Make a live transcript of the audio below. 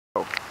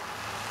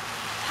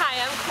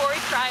Corey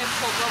Fry of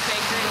Coldwell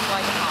Banker in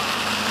Whitehall.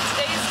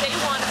 Today is day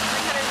one of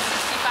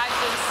 365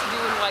 things to do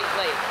in White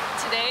Lake.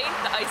 Today,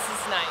 the ice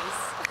is nice.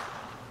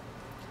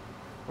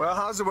 Well,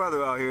 how's the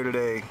weather out here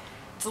today?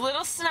 It's a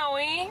little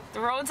snowy,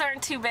 the roads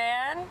aren't too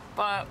bad,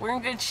 but we're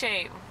in good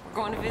shape. We're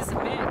going to visit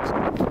Mitch.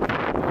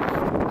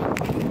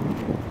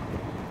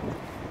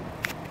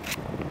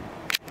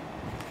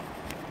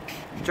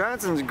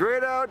 Johnson's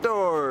Great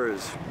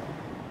Outdoors.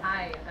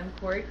 Hi, I'm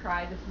Corey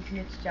Fry. This is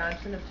Mitch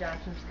Johnson of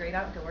Johnson's Great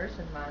Outdoors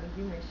in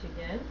Montague,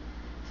 Michigan.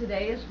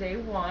 Today is day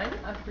one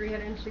of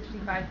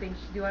 365 things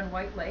to do on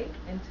White Lake,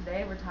 and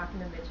today we're talking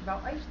to Mitch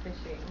about ice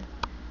fishing.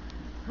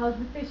 How's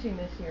the fishing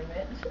this year,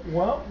 Mitch?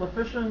 Well, the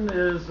fishing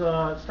is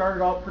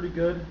started out pretty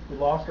good. We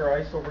lost our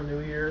ice over New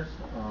Year's.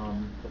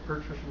 The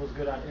perch fishing was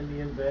good on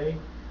Indian Bay.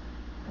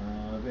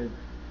 We had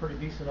pretty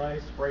decent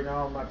ice. Right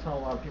now, I'm not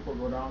telling a lot of people to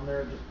go down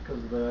there just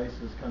because the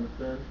ice is kind of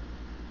thin.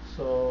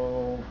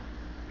 So,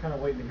 kind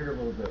of waiting to hear a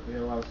little bit. We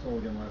had a lot of snow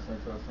again last night,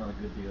 so that's not a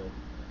good deal.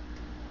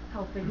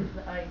 How big is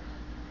the ice?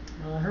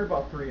 I heard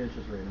about 3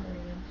 inches right now. 3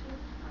 inches?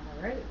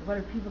 Alright. What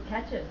are people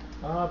catching?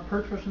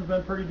 Perch fishing's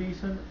been pretty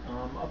decent.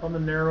 Up on the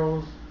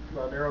Narrows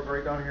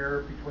right down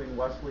here between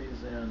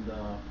Wesley's and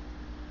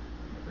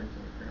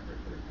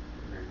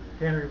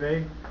Cannery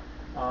Bay.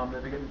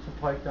 They've been getting some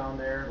pike down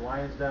there.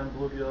 Lions Den,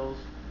 bluegills,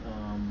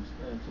 and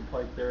some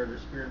pike there.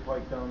 There's spear and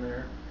pike down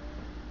there.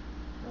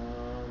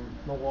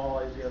 No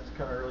walleyes yet. It's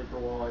kind of early for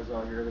walleyes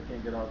out here. They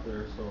can't get out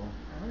there, so.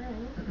 Alright.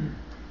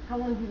 How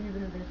long have you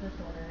been a business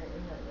owner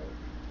in White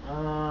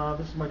Lake?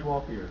 This is my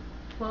 12th year.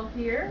 12th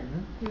year?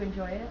 Mm-hmm. Do you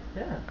enjoy it?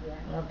 Yeah.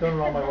 Yeah. I've done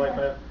it all my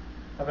life.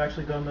 I've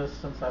actually done this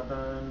since I've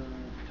been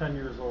 10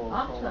 years old.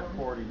 Awesome. So I'm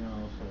 40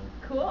 now. So.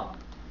 Cool.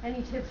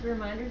 Any tips or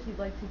reminders you'd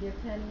like to give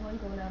to anyone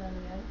going out on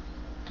the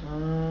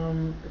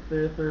ice?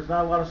 If there's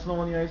not a lot of snow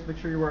on the ice, make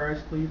sure you wear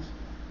ice cleats.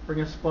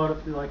 Bring a spud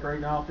if you like right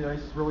now if the ice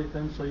is really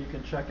thin, so you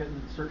can check it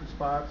in certain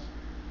spots.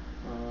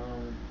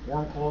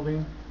 Warm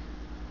clothing.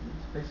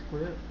 That's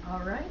basically it.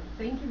 All right.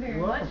 Thank you very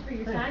You're much welcome. for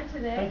your Hey, time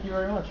today. Thank you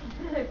very much.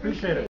 I appreciate it.